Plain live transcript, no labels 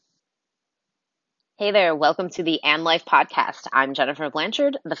Hey there, welcome to the And Life podcast. I'm Jennifer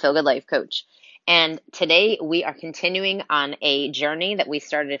Blanchard, the Feel Good Life Coach. And today we are continuing on a journey that we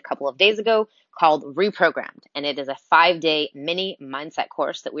started a couple of days ago called Reprogrammed. And it is a 5-day mini mindset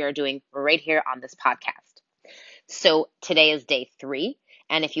course that we are doing right here on this podcast. So today is day 3.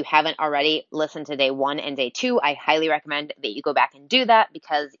 And if you haven't already listened to day 1 and day 2, I highly recommend that you go back and do that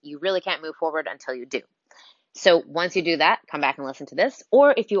because you really can't move forward until you do. So once you do that, come back and listen to this.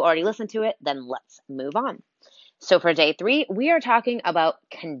 Or if you already listened to it, then let's move on. So for day 3, we are talking about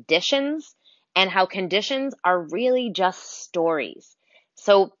conditions and how conditions are really just stories.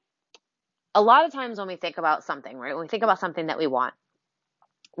 So a lot of times when we think about something, right, when we think about something that we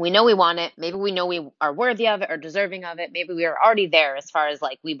know we want it. Maybe we know we are worthy of it or deserving of it. Maybe we are already there as far as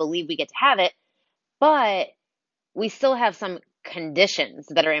like we believe we get to have it, but we still have some conditions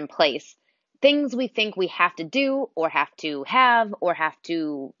that are in place. Things we think we have to do or have to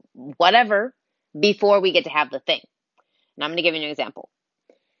whatever before we get to have the thing. And I'm going to give you an example.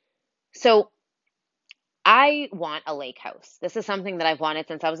 So I want a lake house. This is something that I've wanted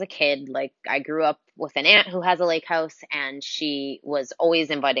since I was a kid. Like I grew up with an aunt who has a lake house and she was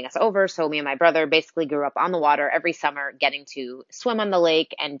always inviting us over. So me and my brother basically grew up on the water every summer, getting to swim on the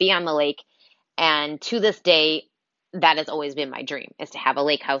lake and be on the lake. And to this day, that has always been my dream, is to have a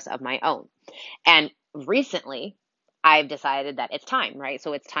lake house of my own. And recently, I've decided that it's time, right?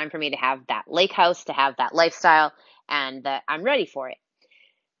 So it's time for me to have that lake house, to have that lifestyle, and that I'm ready for it.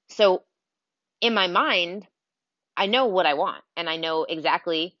 So in my mind, I know what I want, and I know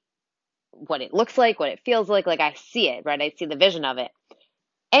exactly what it looks like, what it feels like I see it, right? I see the vision of it.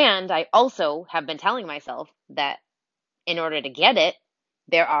 And I also have been telling myself that in order to get it,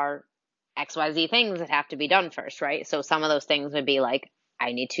 there are XYZ things that have to be done first, right? So some of those things would be like,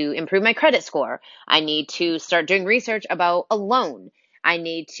 I need to improve my credit score. I need to start doing research about a loan. I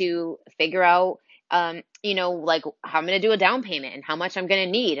need to figure out, like how I'm going to do a down payment and how much I'm going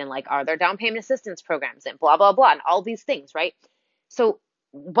to need. And like, are there down payment assistance programs and blah, blah, blah, and all these things, right? So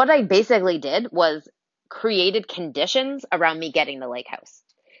what I basically did was created conditions around me getting the lake house.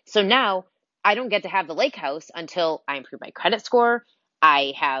 So now I don't get to have the lake house until I improve my credit score.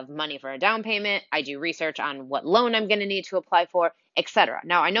 I have money for a down payment. I do research on what loan I'm going to need to apply for, etc.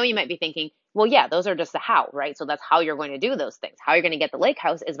 Now, I know you might be thinking, well, yeah, those are just the how, right? So that's how you're going to do those things. How you're going to get the lake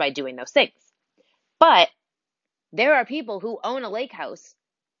house is by doing those things. But there are people who own a lake house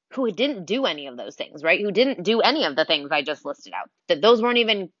who didn't do any of those things, right? Who didn't do any of the things I just listed out. That those weren't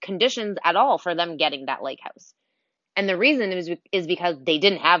even conditions at all for them getting that lake house. And the reason is because they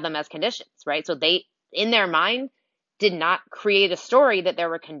didn't have them as conditions, right? So they, in their mind, did not create a story that there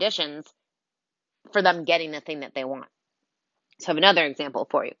were conditions for them getting the thing that they want. So I have another example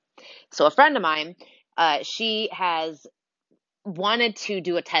for you. So a friend of mine, she has wanted to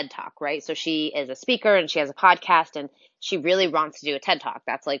do a TED Talk, right? So she is a speaker and she has a podcast and she really wants to do a TED Talk.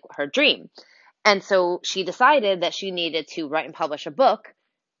 That's like her dream. And so she decided that she needed to write and publish a book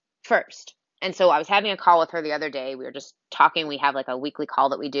first. And so I was having a call with her the other day. We were just talking. We have like a weekly call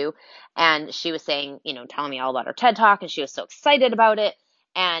that we do. And she was saying, telling me all about her TED Talk. And she was so excited about it.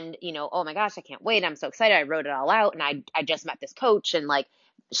 And, oh my gosh, I can't wait. I'm so excited. I wrote it all out. And I just met this coach and like,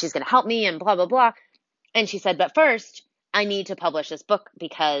 she's going to help me and blah, blah, blah. And she said, but first, I need to publish this book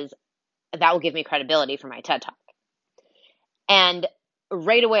because that will give me credibility for my TED Talk. And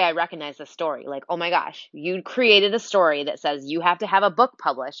right away, I recognized the story. Like, oh my gosh, you created a story that says you have to have a book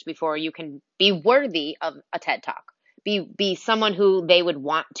published before you can be worthy of a TED Talk, be someone who they would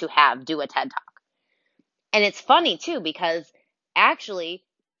want to have do a TED Talk. And it's funny too, because actually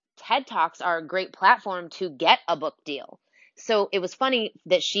TED Talks are a great platform to get a book deal. So it was funny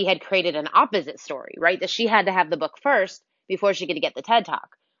that she had created an opposite story, right? That she had to have the book first before she could get the TED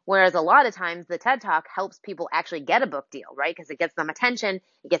Talk. Whereas a lot of times the TED Talk helps people actually get a book deal, right? Because it gets them attention,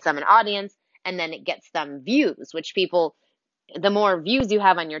 it gets them an audience, and then it gets them views, which people, the more views you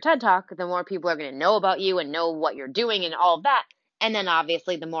have on your TED Talk, the more people are going to know about you and know what you're doing and all of that. And then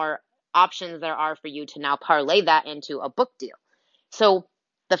obviously the more options there are for you to now parlay that into a book deal. So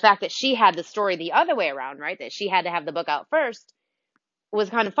the fact that she had the story the other way around, right? That she had to have the book out first was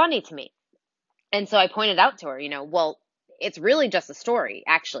kind of funny to me. And so I pointed out to her, well, it's really just a story,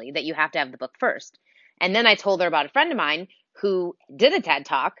 actually, that you have to have the book first. And then I told her about a friend of mine who did a TED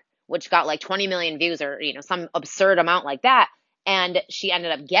Talk, which got like 20 million views or, some absurd amount like that. And she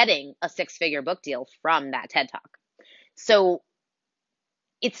ended up getting a 6-figure book deal from that TED Talk. So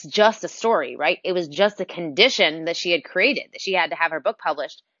it's just a story, right? It was just a condition that she had created, that she had to have her book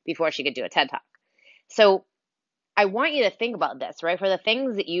published before she could do a TED Talk. So I want you to think about this, right? For the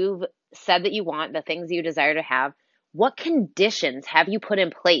things that you've said that you want, the things you desire to have, what conditions have you put in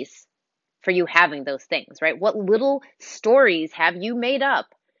place for you having those things, right? What little stories have you made up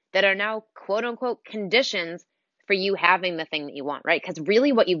that are now quote unquote conditions for you having the thing that you want, right? Because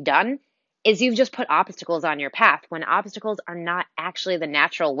really what you've done is you've just put obstacles on your path when obstacles are not actually the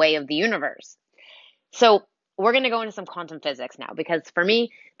natural way of the universe. So we're going to go into some quantum physics now, because for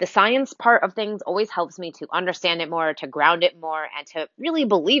me, the science part of things always helps me to understand it more, to ground it more, and to really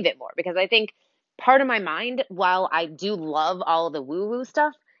believe it more. Because I think part of my mind, while I do love all of the woo-woo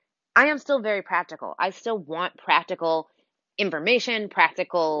stuff, I am still very practical. I still want practical information,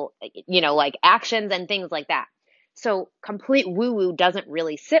 practical, like actions and things like that. So complete woo-woo doesn't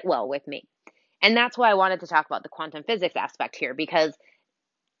really sit well with me. And that's why I wanted to talk about the quantum physics aspect here, because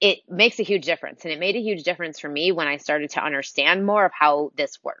it makes a huge difference. And it made a huge difference for me when I started to understand more of how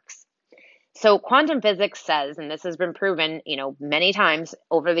this works. So quantum physics says, and this has been proven, many times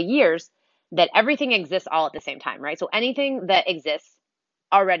over the years, that everything exists all at the same time, right? So anything that exists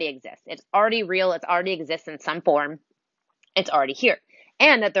already exists. It's already real. It already exists in some form. It's already here.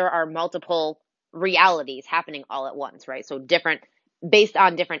 And that there are multiple realities happening all at once, right? So based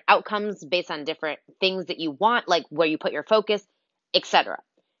on different outcomes, based on different things that you want, like where you put your focus, etc.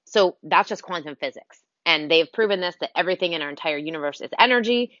 So that's just quantum physics. And they've proven this, that everything in our entire universe is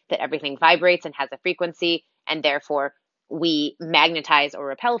energy, that everything vibrates and has a frequency, and therefore we magnetize or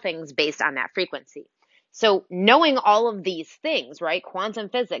repel things based on that frequency. So knowing all of these things, right, quantum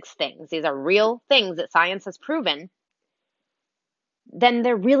physics things, these are real things that science has proven, then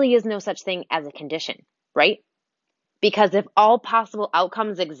there really is no such thing as a condition, right? Because if all possible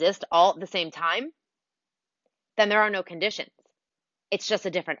outcomes exist all at the same time, then there are no conditions. It's just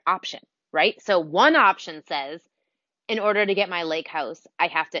a different option, right? So one option says, in order to get my lake house, I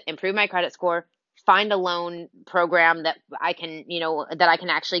have to improve my credit score, find a loan program that I can, that I can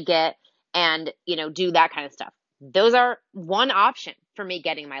actually get, and, do that kind of stuff. Those are one option for me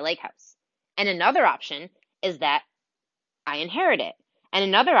getting my lake house. And another option is that I inherit it. And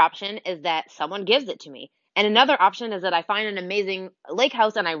another option is that someone gives it to me. And another option is that I find an amazing lake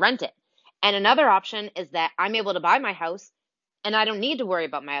house and I rent it. And another option is that I'm able to buy my house and I don't need to worry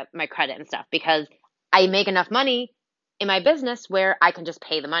about my credit and stuff, because I make enough money in my business where I can just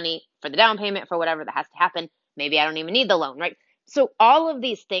pay the money for the down payment for whatever that has to happen. Maybe I don't even need the loan, right? So all of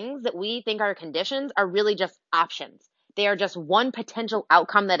these things that we think are conditions are really just options. They are just one potential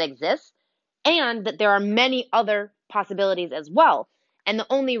outcome that exists, and that there are many other possibilities as well. And the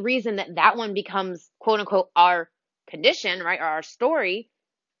only reason that one becomes quote unquote our condition, right, or our story,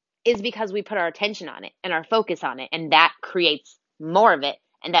 is because we put our attention on it and our focus on it, and that creates more of it,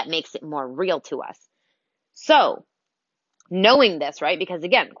 and that makes it more real to us. So knowing this, right, because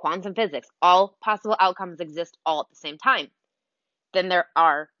again, quantum physics, all possible outcomes exist all at the same time, then there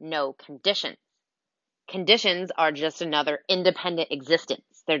are no conditions. Conditions are just another independent existence.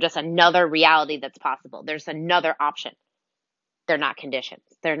 They're just another reality that's possible. There's another option. They're not conditions.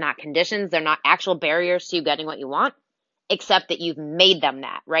 They're not conditions. They're not actual barriers to you getting what you want, except that you've made them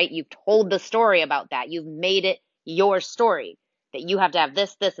that, right? You've told the story about that. You've made it your story that you have to have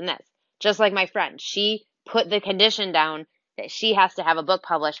this, this, and this. Just like my friend, she put the condition down that she has to have a book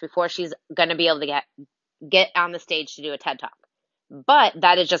published before she's going to be able to get on the stage to do a TED Talk. But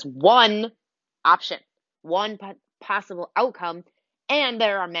that is just one option, one possible outcome, and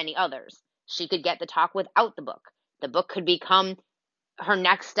there are many others. She could get the talk without the book. The book could become her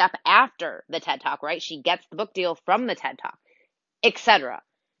next step after the TED Talk, right? She gets the book deal from the TED Talk, etc.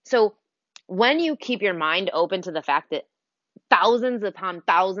 So when you keep your mind open to the fact that thousands upon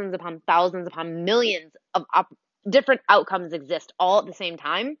thousands upon thousands upon millions of different outcomes exist all at the same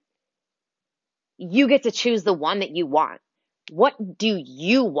time, you get to choose the one that you want. What do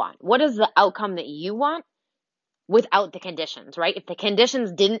you want? What is the outcome that you want without the conditions, right? If the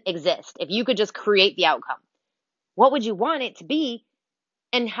conditions didn't exist, if you could just create the outcome, what would you want it to be?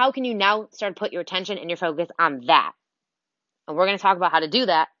 And how can you now start to put your attention and your focus on that? And we're going to talk about how to do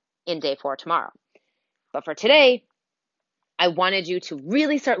that in day 4 tomorrow. But for today, I wanted you to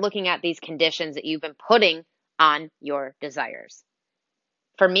really start looking at these conditions that you've been putting on your desires.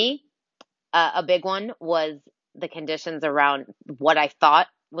 For me, a big one was the conditions around what I thought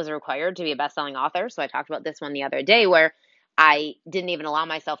was required to be a best-selling author. So I talked about this one the other day, where I didn't even allow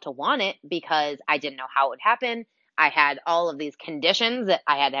myself to want it because I didn't know how it would happen. I had all of these conditions that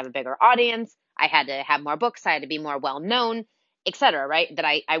I had to have a bigger audience, I had to have more books, I had to be more well-known, etc., right? That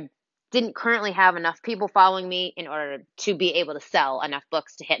I didn't currently have enough people following me in order to be able to sell enough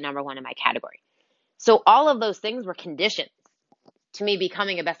books to hit number 1 in my category. So all of those things were conditions to me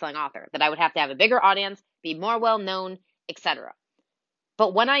becoming a best-selling author, that I would have to have a bigger audience, be more well-known, etc.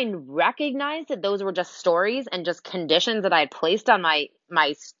 But when I recognized that those were just stories and just conditions that I had placed on my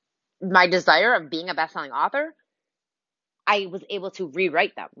my desire of being a best-selling author, I was able to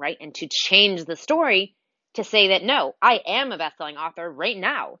rewrite them, right? And to change the story to say that, no, I am a best-selling author right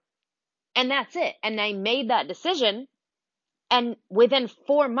now. And that's it. And I made that decision. And within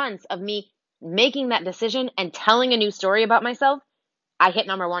 4 months of me making that decision and telling a new story about myself, I hit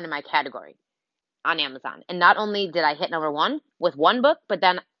number one in my category on Amazon. And not only did I hit number one with one book, but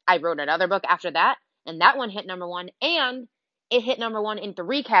then I wrote another book after that. And that one hit number one. And it hit number one in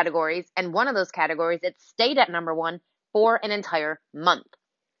 3 categories. And one of those categories, it stayed at number one for an entire month.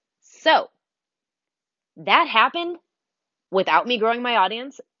 So that happened without me growing my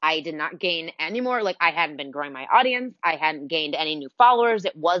audience. I did not gain any more. Like, I hadn't been growing my audience. I hadn't gained any new followers.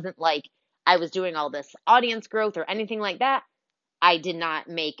 It wasn't like I was doing all this audience growth or anything like that. I did not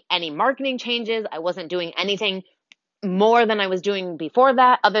make any marketing changes. I wasn't doing anything more than I was doing before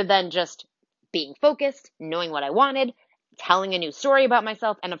that, other than just being focused, knowing what I wanted, telling a new story about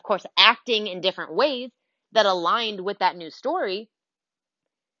myself, and of course, acting in different ways that aligned with that new story.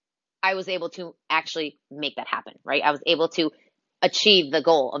 I was able to actually make that happen, right? I was able to achieve the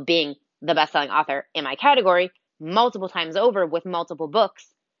goal of being the best-selling author in my category multiple times over with multiple books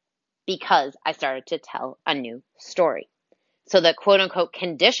because I started to tell a new story. So the quote-unquote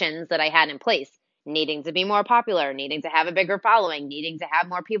conditions that I had in place, needing to be more popular, needing to have a bigger following, needing to have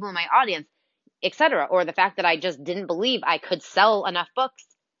more people in my audience, etc., or the fact that I just didn't believe I could sell enough books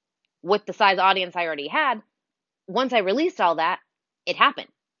with the size audience I already had, once I released all that, it happened.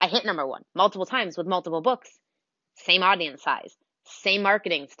 I hit number one multiple times with multiple books, same audience size, same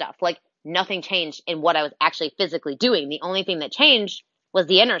marketing stuff. Like, nothing changed in what I was actually physically doing. The only thing that changed was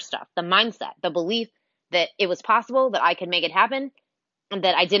the inner stuff, the mindset, the belief that it was possible, that I could make it happen, and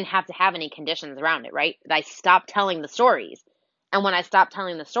that I didn't have to have any conditions around it, right? That I stopped telling the stories. And when I stopped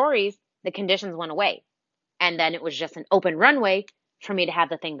telling the stories, the conditions went away. And then it was just an open runway for me to have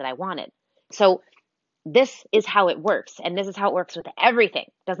the thing that I wanted. So this is how it works. And this is how it works with everything.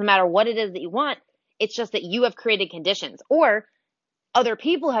 Doesn't matter what it is that you want. It's just that you have created conditions, or other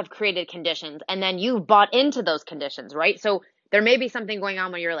people have created conditions, and then you've bought into those conditions, right? So there may be something going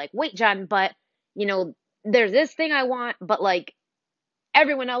on where you're like, wait, Jen, but there's this thing I want, but like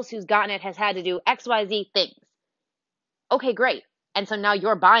everyone else who's gotten it has had to do XYZ things. Okay, great. And so now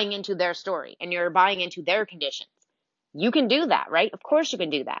you're buying into their story and you're buying into their conditions. You can do that, right? Of course you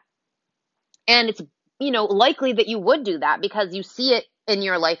can do that. And it's, likely that you would do that because you see it in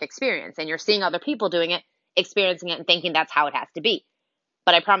your life experience and you're seeing other people doing it, experiencing it, and thinking that's how it has to be.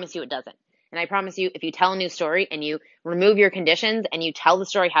 But I promise you it doesn't. And I promise you, if you tell a new story and you remove your conditions and you tell the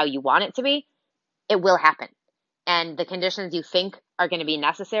story how you want it to be, it will happen. And the conditions you think are going to be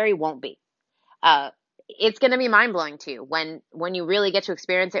necessary won't be. It's going to be mind-blowing to you when you really get to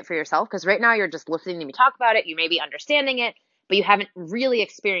experience it for yourself. Because right now you're just listening to me talk about it. You may be understanding it, but you haven't really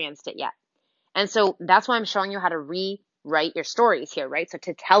experienced it yet. And so that's why I'm showing you how to rewrite your stories here, right? So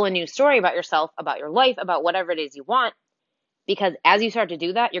to tell a new story about yourself, about your life, about whatever it is you want, because as you start to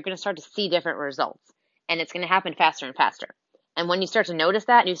do that, you're going to start to see different results, and it's going to happen faster and faster. And when you start to notice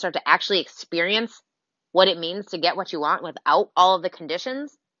that and you start to actually experience what it means to get what you want without all of the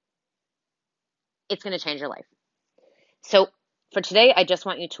conditions, it's going to change your life. So for today, I just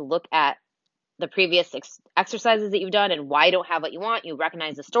want you to look at the previous exercises that you've done and why you don't have what you want. You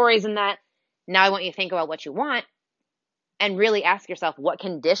recognize the stories in that. Now I want you to think about what you want and really ask yourself, what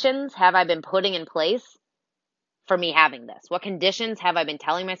conditions have I been putting in place for me having this? What conditions have I been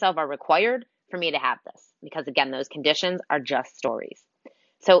telling myself are required for me to have this? Because again, those conditions are just stories.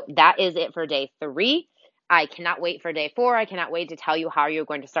 So that is it for day 3. I cannot wait for day 4. I cannot wait to tell you how you're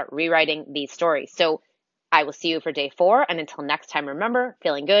going to start rewriting these stories. So I will see you for day 4. And until next time, remember,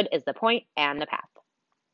 feeling good is the point and the path.